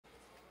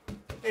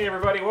Hey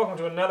everybody, welcome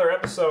to another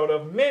episode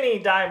of Mini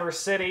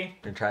Diversity.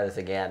 And try this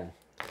again.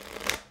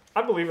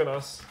 I believe in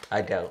us.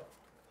 I don't.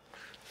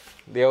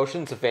 The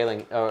ocean's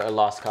a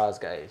lost cause,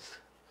 guys.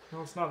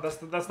 No, it's not.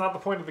 That's not the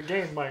point of the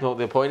game, Mike. No,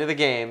 the point of the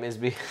game is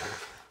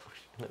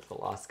it's a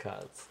lost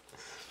cause.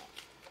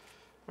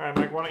 All right,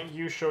 Mike, why don't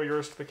you show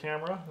yours to the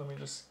camera? Let me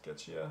just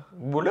get you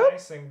Whoop.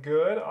 nice and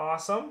good.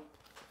 Awesome.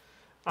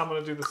 I'm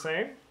going to do the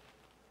same.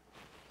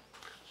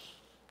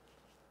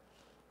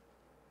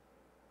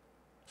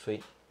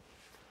 Sweet.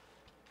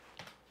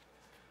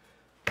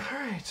 All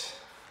right.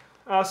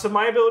 So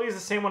my ability is the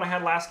same one I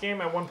had last game.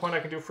 At one point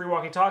I can do free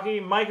walkie-talkie.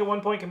 Mike at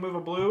one point can move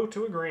a blue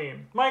to a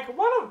green. Mike,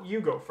 why don't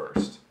you go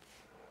first?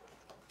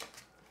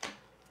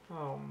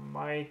 Oh,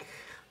 Mike.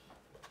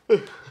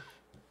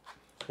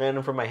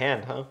 Random from my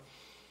hand, huh?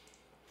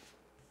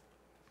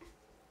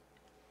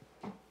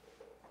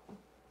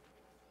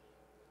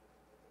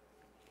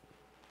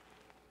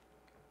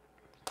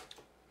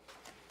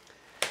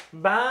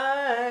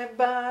 Bye,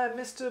 bye,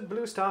 Mr.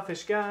 Blue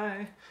Starfish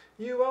Guy.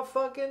 You are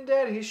fucking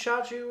dead. He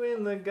shot you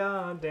in the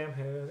goddamn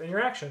head. And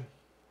your action.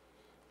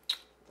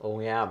 Oh,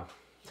 yeah.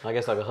 I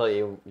guess I can hit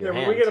you your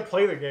hand. But we gotta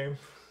play the game.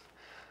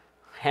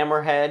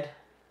 Hammerhead,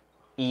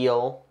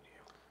 eel,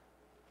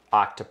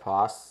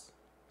 octopus,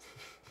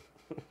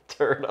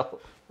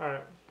 turtle.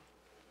 Alright.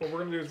 What we're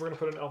gonna do is we're gonna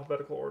put it in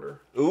alphabetical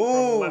order.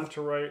 Ooh. From left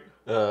to right.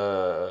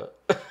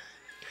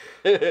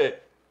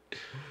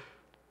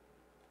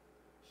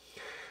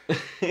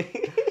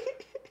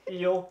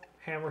 Eel,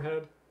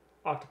 hammerhead,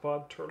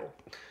 octopod, turtle.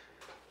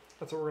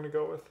 That's what we're gonna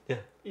go with. Yeah.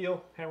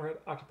 Eel, hammerhead,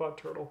 octopod,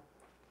 turtle.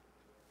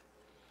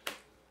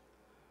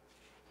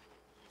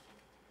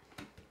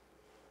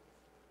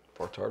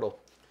 Poor turtle.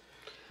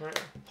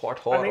 Alright. Poor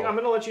turtle. I think I'm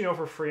gonna let you know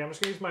for free. I'm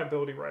just gonna use my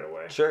ability right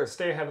away. Sure.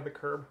 Stay ahead of the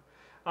curb.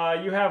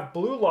 You have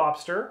blue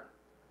lobster,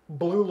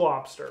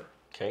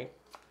 Okay.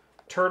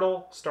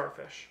 turtle,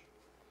 starfish.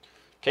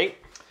 Okay.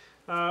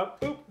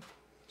 Boop.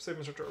 Save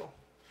Mr. Turtle.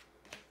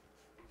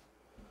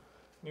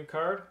 New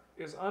card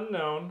is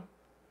unknown.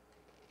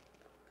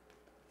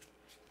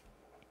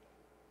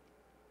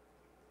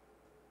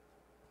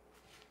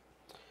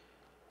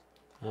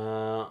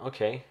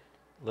 Okay.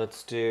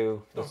 Let's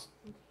do...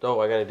 Oh,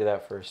 I gotta do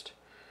that first.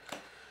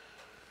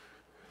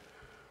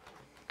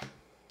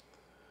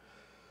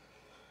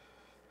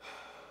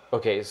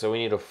 Okay, so we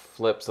need to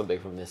flip something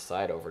from this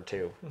side over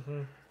too.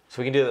 Mm-hmm.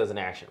 So we can do that as an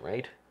action,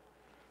 right?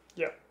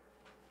 Yep.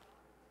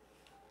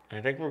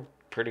 I think we're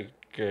pretty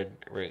good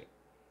right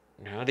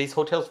now. These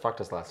hotels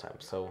fucked us last time,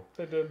 so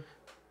They did.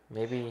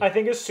 maybe... I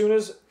think as soon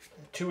as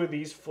two of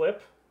these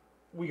flip,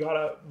 we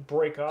gotta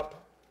break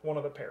up one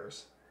of the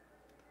pairs.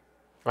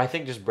 I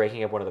think just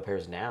breaking up one of the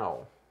pairs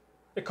now.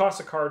 It costs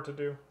a card to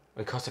do,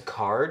 It costs a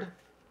card?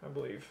 I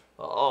believe.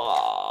 Oh.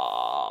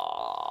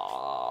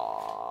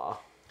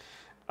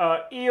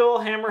 Eel,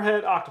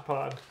 hammerhead,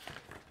 octopod.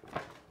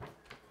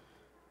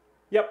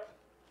 Yep.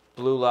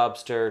 Blue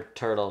lobster,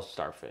 turtle,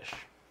 starfish.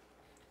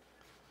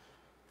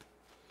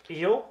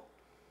 Eel,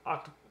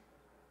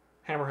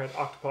 hammerhead,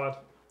 octopod.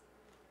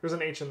 There's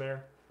an H in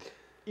there.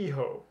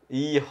 Eho.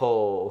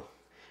 Eho.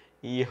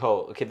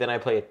 Okay, then I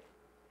play a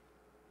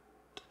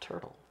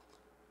turtle.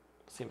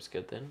 Seems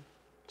good then.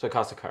 So it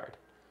costs a card.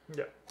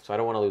 Yeah. So I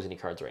don't want to lose any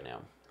cards right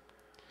now.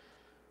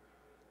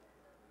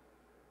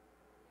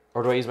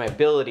 Or do I use my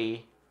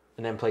ability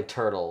and then play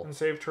turtle? And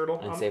save turtle.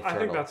 And save I think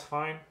turtle. that's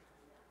fine.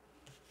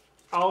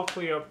 I'll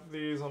clean up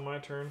these on my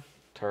turn.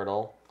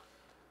 Turtle.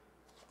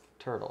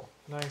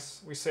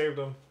 Nice. We saved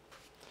them.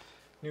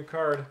 New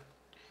card.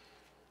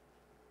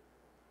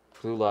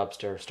 Blue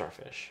lobster,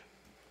 starfish.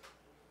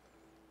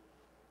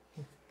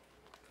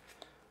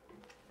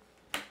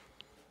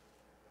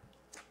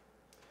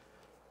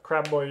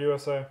 Crab Boy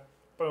USA.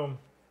 Boom.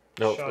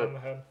 Nope. Shot in the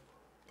head.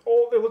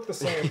 Oh, they look the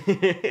same.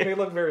 They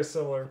look very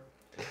similar.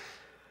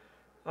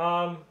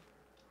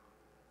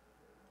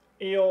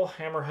 Eel,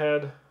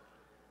 hammerhead,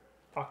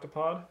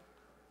 octopod.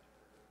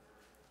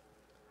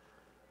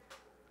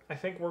 I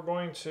think we're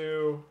going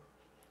to...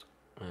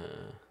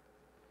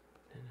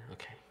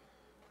 Okay.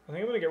 I think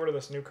I'm going to get rid of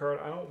this new card.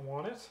 I don't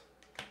want it.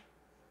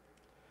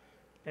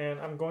 And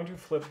I'm going to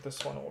flip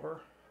this one over.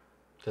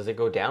 Does it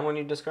go down when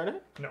you discard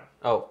it? No.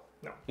 Oh.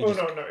 No. You Oh,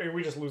 just- no.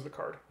 We just lose the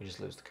card. You just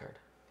lose the card.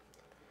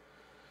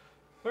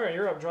 All right,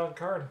 you're up. Draw the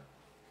card.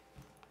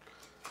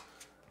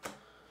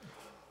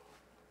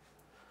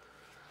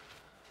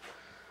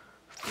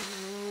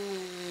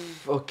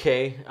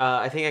 Okay,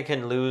 I think I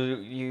can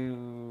lose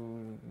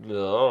you.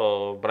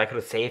 Oh, but I could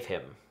have saved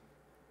him.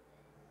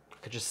 I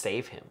could just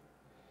save him.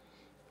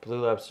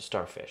 Blue lobster,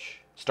 starfish.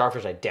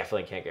 Starfish, I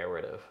definitely can't get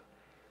rid of.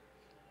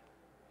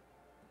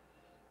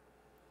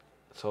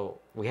 So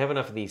we have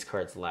enough of these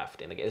cards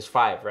left, and there's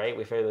 5, right?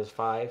 We figured there's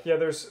 5. Yeah,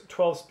 there's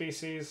 12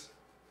 species.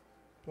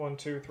 1,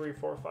 2, 3,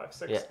 4, 5,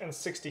 6, Yeah. and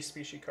 60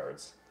 species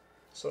cards.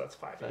 So that's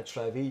 5 That's each.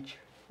 5 each.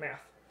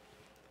 Math.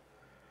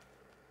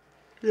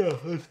 Yeah,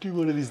 let's do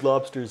one of these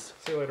lobsters.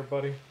 See you later,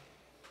 buddy.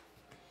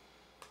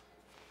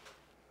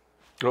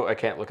 Oh, I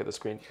can't look at the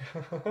screen.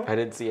 I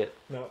didn't see it.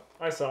 No,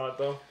 I saw it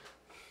though.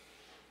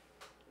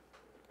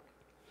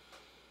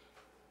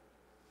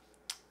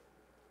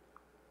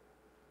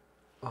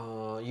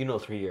 you know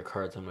 3-year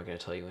cards. I'm not gonna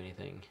tell you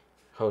anything.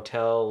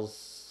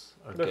 Hotels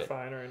are They're good.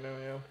 fine right now,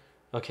 yeah.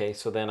 Okay,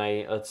 so then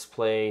let's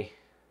play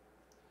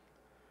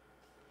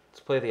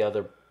the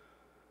other.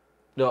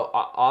 No,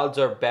 odds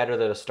are better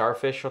that a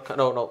starfish will come.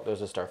 No,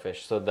 there's a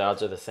starfish, so the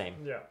odds are the same.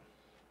 Yeah.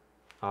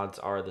 Odds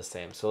are the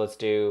same. So let's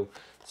do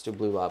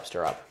blue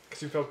lobster up.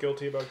 Because you felt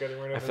guilty about getting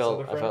rid of I his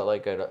other friend? felt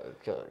like guilty.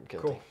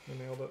 Cool, you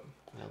nailed it.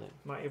 Nailed it.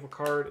 My evil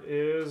card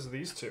is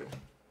these two.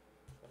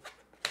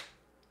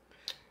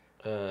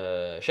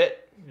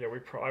 Shit. Yeah,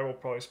 I will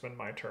probably spend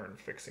my turn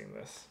fixing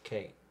this.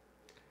 Okay.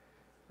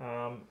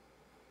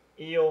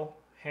 Eel,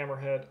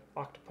 hammerhead,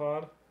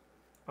 octopod,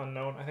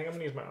 unknown. I think I'm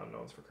gonna use my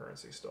unknowns for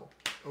currency still.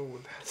 Oh,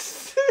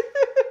 that's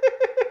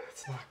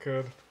that's not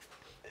good.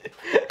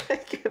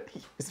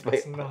 It's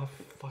not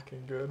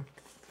fucking good.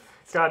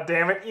 God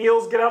damn it,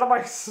 eels! Get out of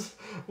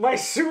my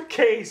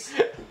suitcase.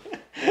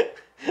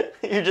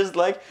 You're just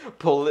like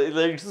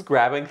they're just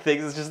grabbing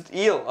things. It's just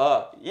eel.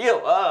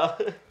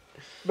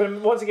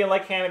 But once again,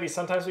 like Hannity,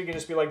 sometimes we can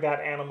just be like,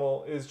 that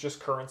animal is just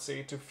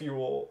currency to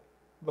fuel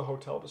the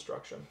hotel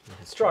destruction.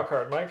 Draw a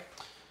card, Mike.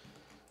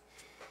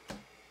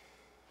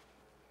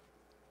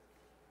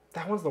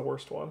 That one's the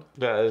worst one.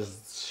 That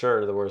is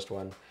sure the worst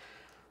one.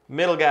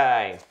 Middle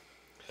guy.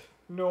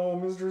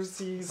 No, Mr.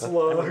 Sea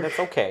Slug. I mean, that's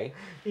okay.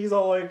 He's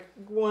all like,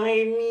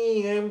 why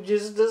me? I'm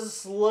just a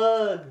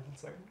slug.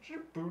 It's like, your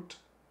boot.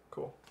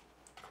 Cool.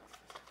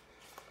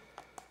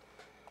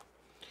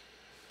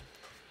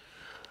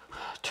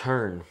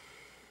 Turn.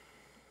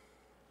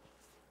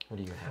 What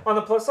do you have? On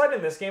the plus side,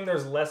 in this game,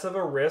 there's less of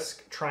a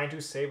risk trying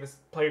to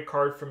play a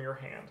card from your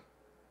hand.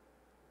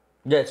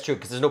 Yeah, it's true,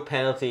 because there's no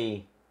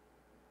penalty.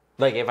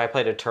 Like, if I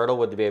played a turtle,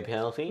 would there be a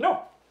penalty?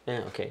 No.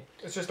 Yeah, okay.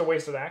 It's just a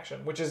wasted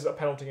action, which is a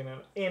penalty in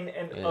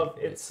and of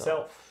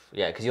itself.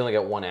 Yeah, because you only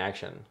get one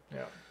action.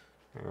 Yeah.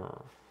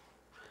 Oh.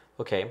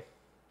 Okay.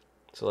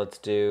 So let's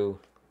do...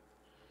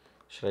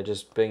 Should I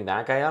just bring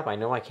that guy up? I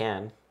know I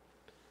can.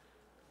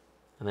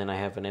 And then I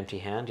have an empty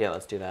hand. Yeah,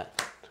 let's do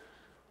that.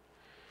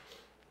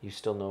 You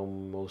still know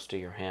most of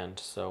your hand,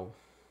 so...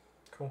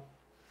 Cool.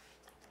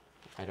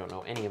 I don't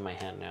know any of my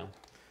hand now.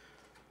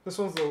 This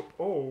one's the...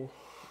 Oh.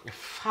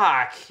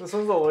 Fuck! This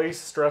one's the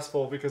least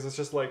stressful because it's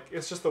just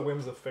the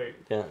whims of fate.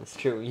 Yeah, it's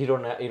true. You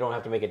don't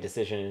have to make a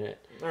decision in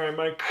it. Alright,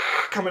 Mike.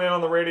 Coming in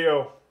on the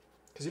radio.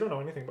 Because you don't know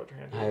anything about your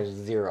hand. I have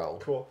 0.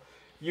 Cool.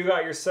 You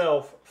got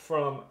yourself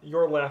from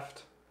your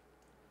left...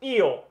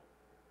 Eel.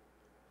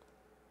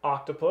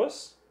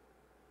 Octopus.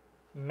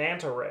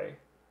 Manta ray.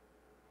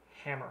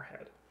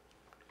 Hammerhead.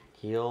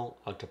 Eel,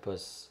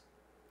 octopus,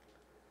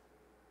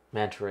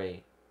 manta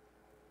ray.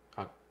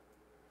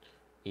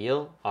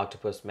 Eel,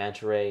 octopus,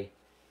 manta ray.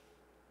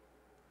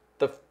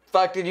 The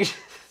fuck did you say?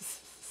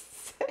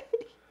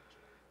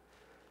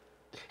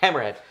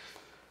 Hammerhead.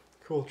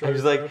 Cool. I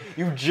was like,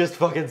 you just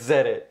fucking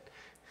said it.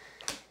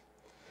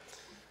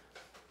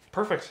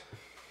 Perfect.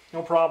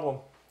 No problem.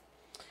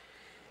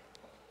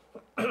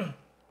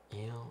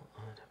 Eel,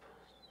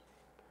 octopus,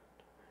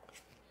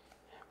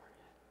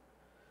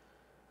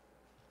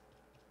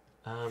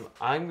 hammerhead.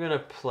 I'm gonna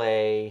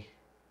play.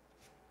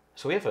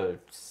 So we have a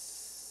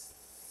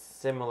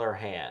similar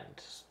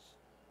hand.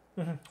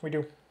 Mm-hmm, we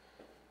do.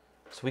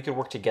 So we could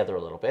work together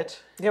a little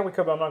bit. Yeah, we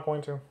could, but I'm not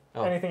going to.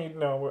 Oh. Anything you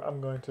know,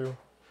 I'm going to.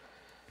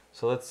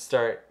 So let's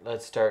start.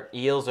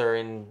 Eels are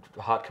in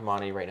hot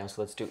commodity right now,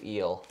 so let's do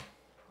eel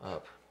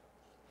up.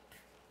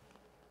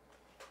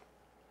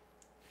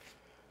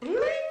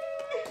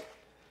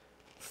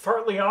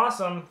 Fartly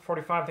awesome.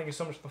 45, thank you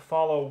so much for the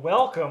follow.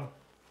 Welcome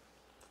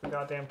to the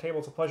goddamn table.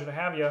 It's a pleasure to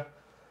have you.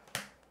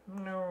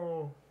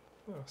 No.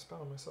 Oh, I spat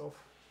on myself.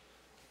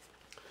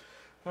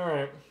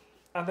 Alright.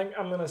 I think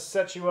I'm going to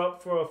set you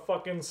up for a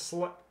fucking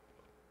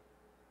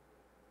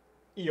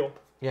eel.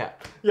 Yeah.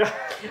 Yeah,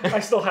 I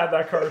still had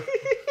that card.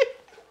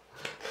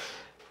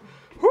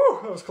 Whew,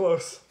 that was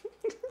close.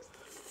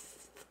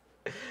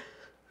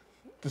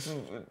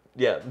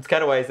 Yeah, that's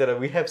kind of why I said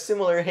we have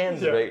similar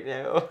hands Yeah. right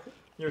now.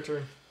 Your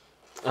turn.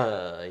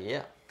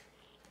 Yeah.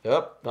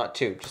 Yep, not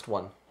 2, just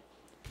 1.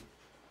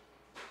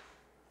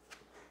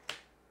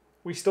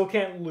 We still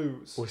can't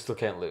lose. We still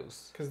can't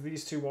lose. Because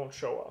these two won't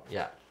show up.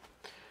 Yeah.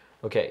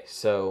 Okay,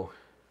 so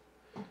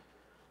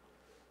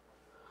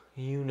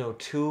you know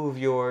 2 of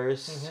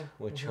yours,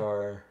 which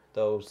are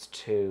those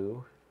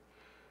 2.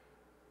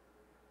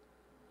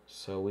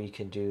 So we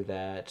can do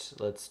that.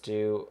 Let's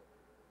do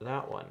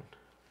that one.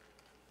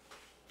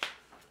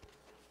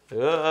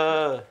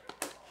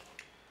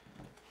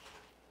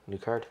 New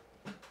card.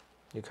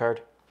 New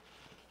card.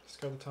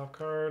 Just got the top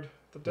card.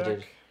 The You deck.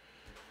 did.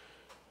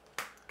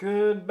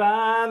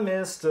 Goodbye,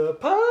 Mr.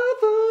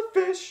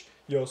 Pufferfish.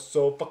 You're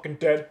so fucking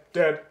dead,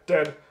 dead,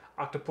 dead.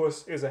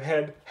 Octopus is a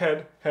head.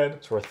 So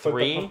we're But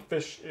 3. the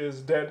fish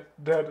is dead,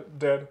 dead,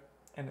 dead.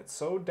 And it's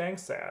so dang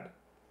sad.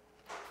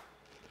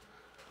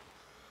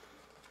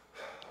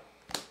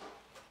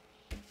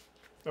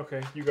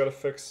 Okay, you gotta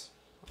fix.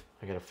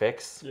 I gotta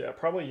fix. Yeah,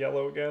 probably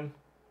yellow again.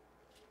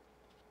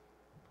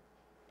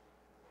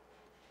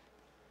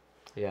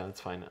 Yeah,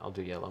 that's fine. I'll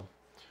do yellow.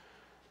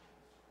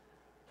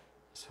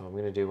 So So I'm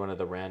gonna do one of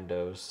the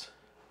randos.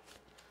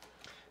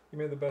 You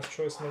made the best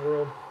choice in the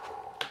world.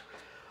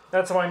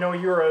 That's how I know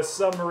you're a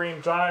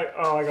submarine giant.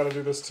 Oh, I gotta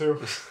do this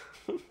too.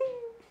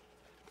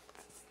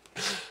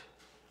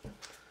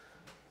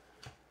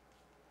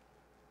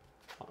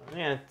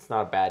 Yeah, it's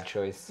not a bad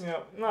choice.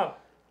 Yeah, I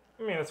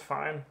mean, it's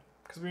fine.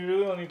 Because we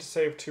really only need to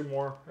save 2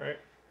 more, right?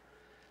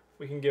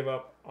 We can give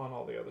up on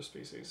all the other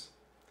species.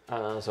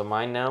 So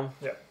mine now?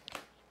 Yeah.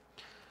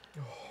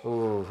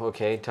 Ooh,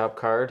 okay, top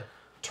card.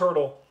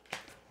 Turtle.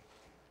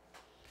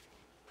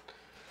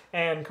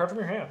 And card from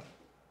your hand.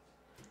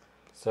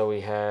 So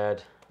we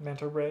had...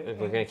 Manta ray.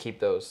 We're going to keep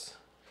those.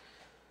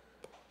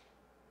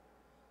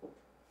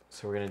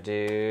 So we're going to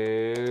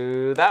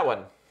do that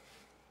one.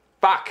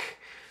 Fuck!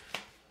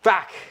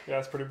 Fuck! Yeah,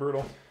 it's pretty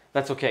brutal.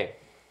 That's okay.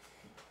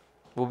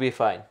 We'll be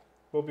fine.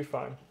 We'll be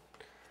fine.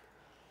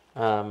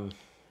 So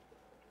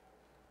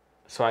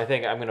I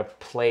think I'm going to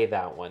play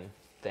that one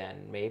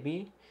then,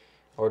 maybe?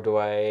 Or do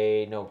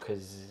I... No,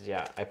 because,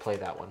 yeah, I play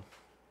that one.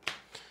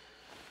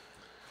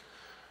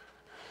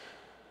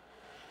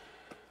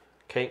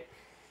 Okay.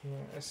 Yeah,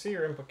 I see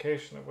your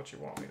implication of what you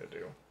want me to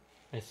do.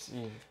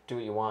 You do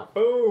what you want.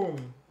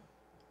 Boom!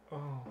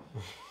 Oh.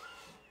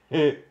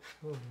 Oh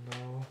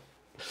no.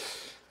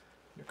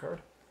 New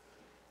card.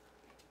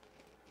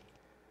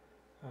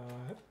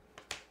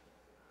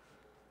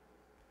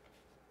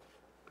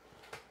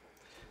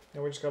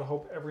 Now we just gotta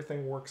hope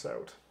everything works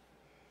out.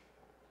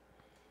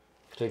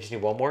 So you just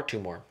need one more? 2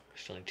 more.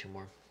 Still need 2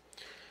 more.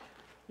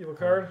 Evil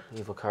card.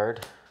 Evil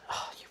card.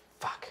 Oh, you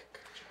fuck.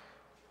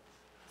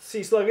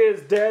 Sea Slug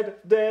is dead,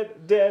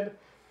 dead, dead.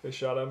 They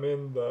shot him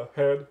in the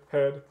head,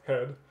 head,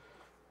 head.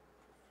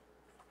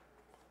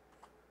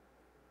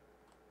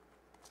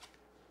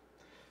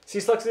 Sea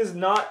Slug is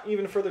not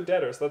even further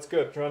deader, so that's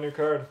good. Draw a new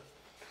card.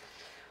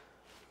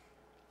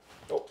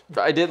 Oh.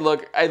 I did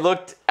look. I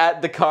looked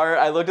at the card.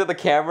 I looked at the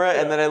camera,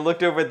 and then I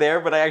looked over there,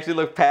 but I actually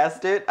looked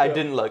past it. I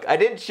didn't look. I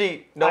didn't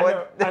cheat.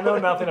 I know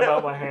nothing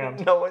about my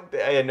hand. No one.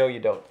 I know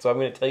you don't. So I'm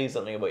going to tell you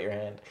something about your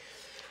hand.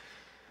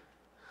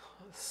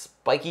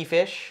 Spiky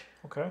fish.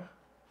 Okay.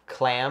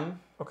 Clam.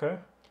 Okay.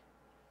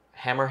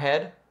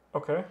 Hammerhead.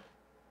 Okay.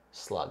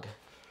 Slug.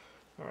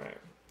 All right.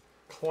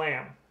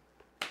 Clam.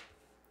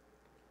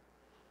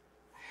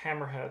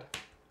 Hammerhead.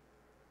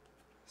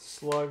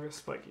 Slug.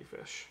 Spiky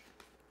fish.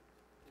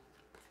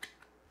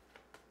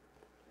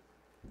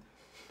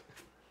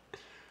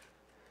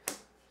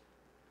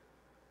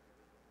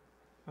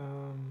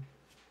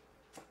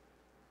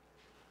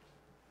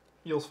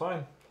 Eel's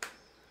fine.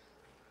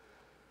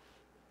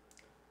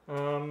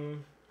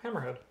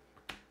 Hammerhead.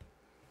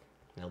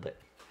 Nailed it.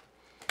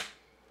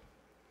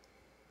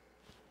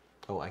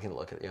 Oh, I can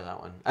look at that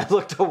one. I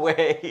looked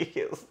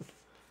away.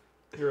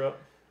 You're up.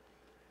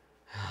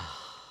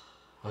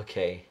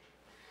 Okay.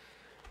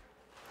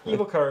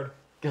 Evil card.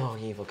 Oh,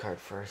 evil card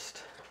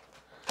first.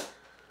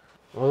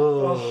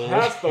 Oh,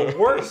 that's the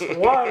worst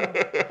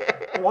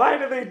one. Why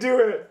do they do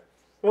it?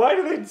 Why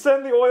do they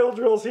send the oil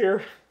drills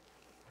here?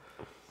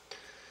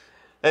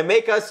 And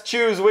make us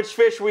choose which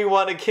fish we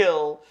want to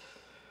kill.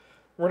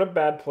 We're in a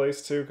bad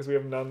place too because we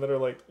have none that are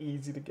like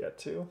easy to get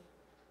to.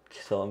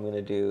 So I'm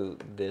gonna do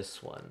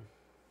this one.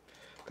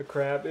 The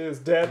crab is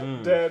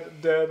dead,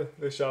 dead, dead.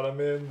 They shot him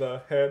in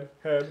the head,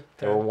 head.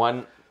 They were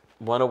one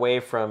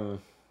away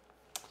from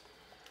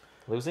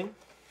losing.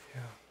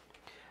 Yeah.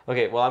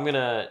 Okay, well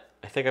I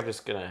think I'm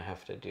just gonna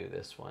have to do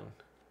this one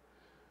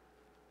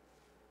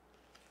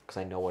because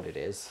I know what it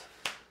is.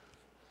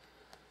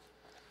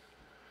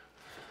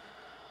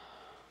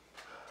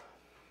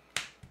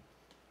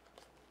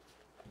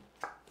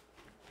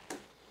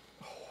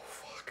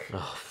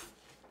 Oh,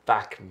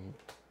 fuck.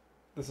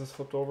 This is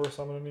flipped over,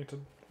 so I'm going to need to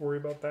worry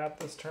about that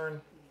this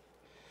turn.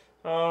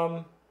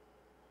 So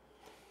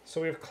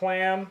we have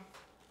clam,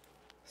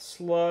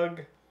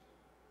 slug,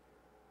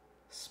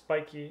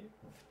 spiky.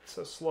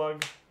 So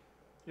slug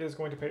is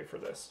going to pay for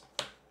this.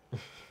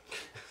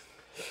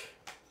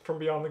 From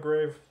beyond the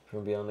grave.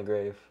 From beyond the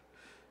grave.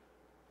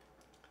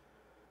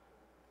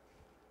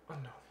 Oh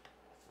no.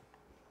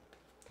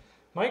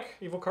 Mike,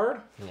 evil card?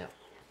 Yeah.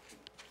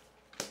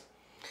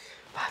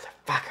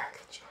 Motherfucker.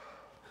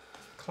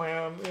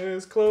 Clam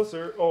is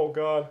closer. Oh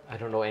god. I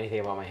don't know anything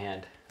about my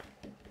hand.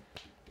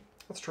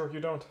 That's true, you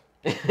don't.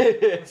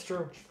 That's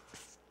true.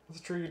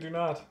 That's true, you do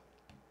not.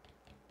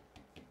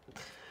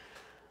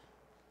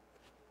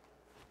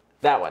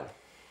 That one.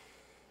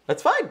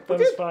 That's fine.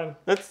 That is fine.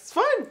 That's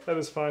fine. That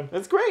is fine.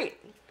 That's great.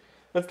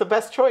 That's the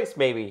best choice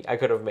maybe I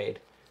could have made.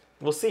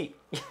 We'll see.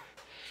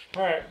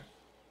 Alright.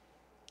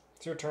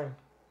 It's your turn.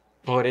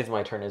 Oh, it is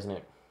my turn, isn't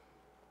it?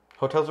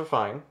 Hotels are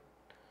fine.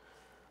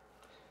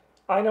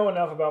 I know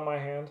enough about my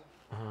hand.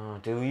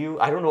 Do you?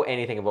 I don't know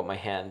anything about my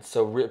hand.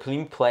 So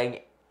me playing...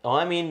 Oh,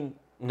 I mean...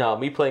 No,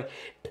 me playing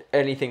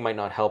anything might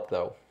not help,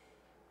 though.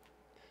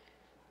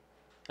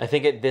 I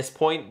think at this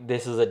point,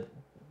 this is a...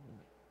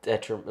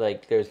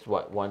 Like, there's,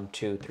 what, 1,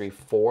 2, 3,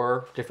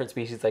 4 different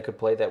species I could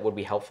play that would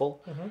be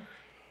helpful. Mm-hmm.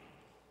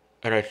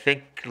 And I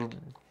think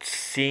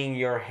seeing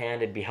your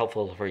hand, it'd be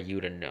helpful for you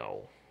to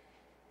know.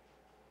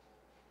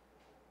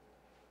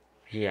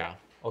 Yeah.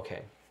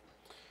 Okay.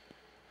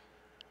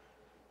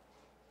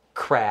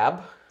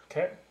 Crab.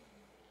 Okay.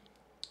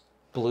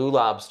 Blue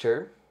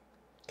lobster.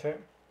 Okay.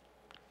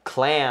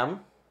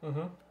 Clam.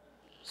 Mm-hmm.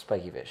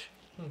 Spiky fish.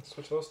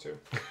 Switch those two.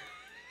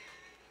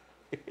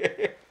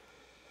 Yeah.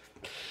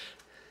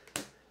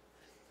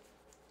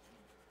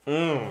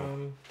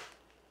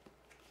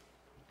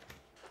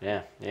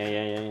 Yeah.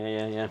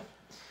 Yeah.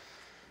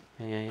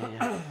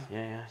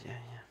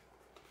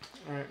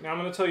 All right, now I'm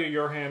going to tell you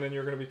your hand, and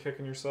you're going to be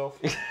kicking yourself.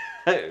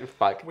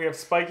 Fuck. We have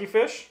spiky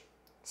fish,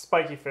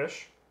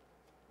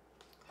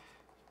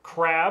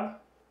 crab,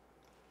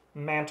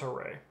 manta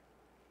ray.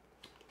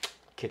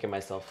 Kicking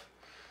myself.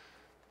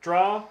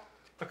 Draw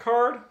a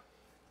card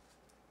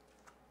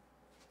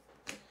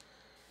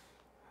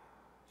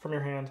from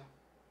your hand.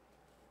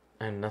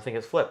 And nothing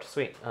gets flipped.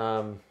 Sweet.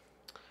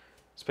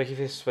 Spiky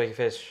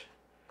fish,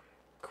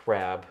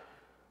 crab.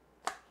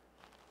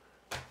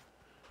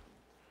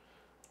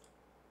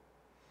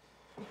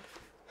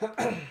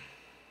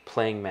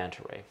 Playing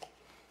manta ray.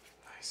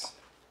 Nice.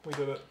 We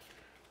did it.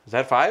 Is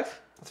that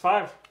 5? That's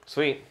 5.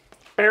 Sweet.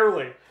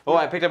 Barely. Oh,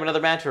 I picked up another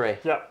manta ray.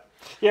 Yeah.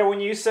 Yeah, when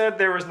you said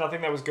there was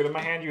nothing that was good in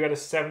my hand, you had a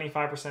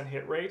 75%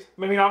 hit rate.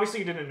 I mean, obviously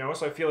you didn't know,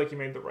 so I feel like you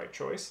made the right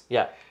choice.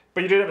 Yeah.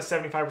 But you did have a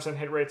 75%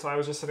 hit rate, so I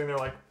was just sitting there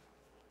like...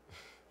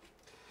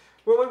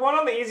 Well, we went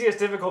on the easiest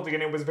difficulty,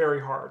 and it was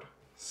very hard.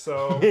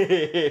 So...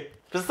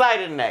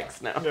 Decided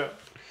next now. Yeah.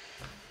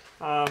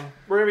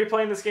 We're going to be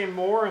playing this game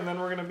more, and then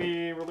we're going to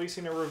be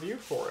releasing a review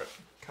for it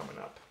coming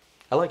up.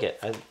 I like it.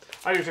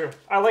 I do too.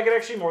 I like it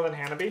actually more than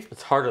Hanabi.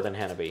 It's harder than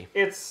Hanabi.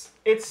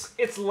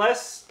 It's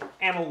less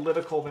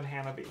analytical than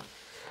Hanabi,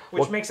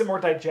 which makes it more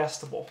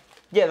digestible.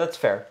 Yeah, that's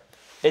fair.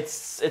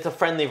 It's a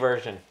friendly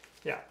version.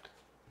 Yeah.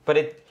 But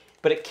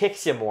it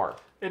kicks you more.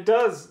 It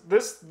does.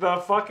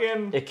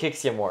 It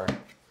kicks you more.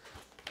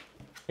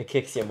 It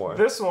kicks you more.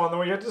 This one, the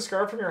one you have to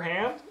discard from your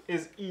hand,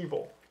 is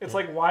evil. It's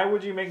like, why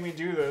would you make me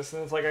do this?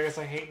 And it's like, I guess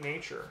I hate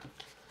nature.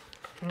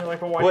 And you're like,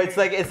 but why? Well, it's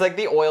like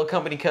the oil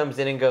company comes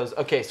in and goes,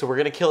 okay, so we're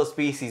gonna kill a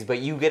species, but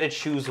you get to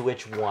choose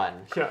which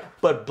one. Yeah.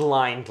 But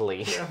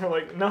blindly. Yeah, they're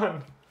like,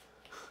 none.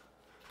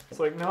 It's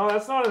like, no,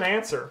 that's not an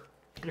answer.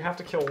 You have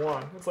to kill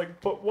one. It's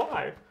like, but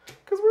why?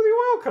 Because we're the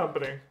oil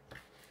company.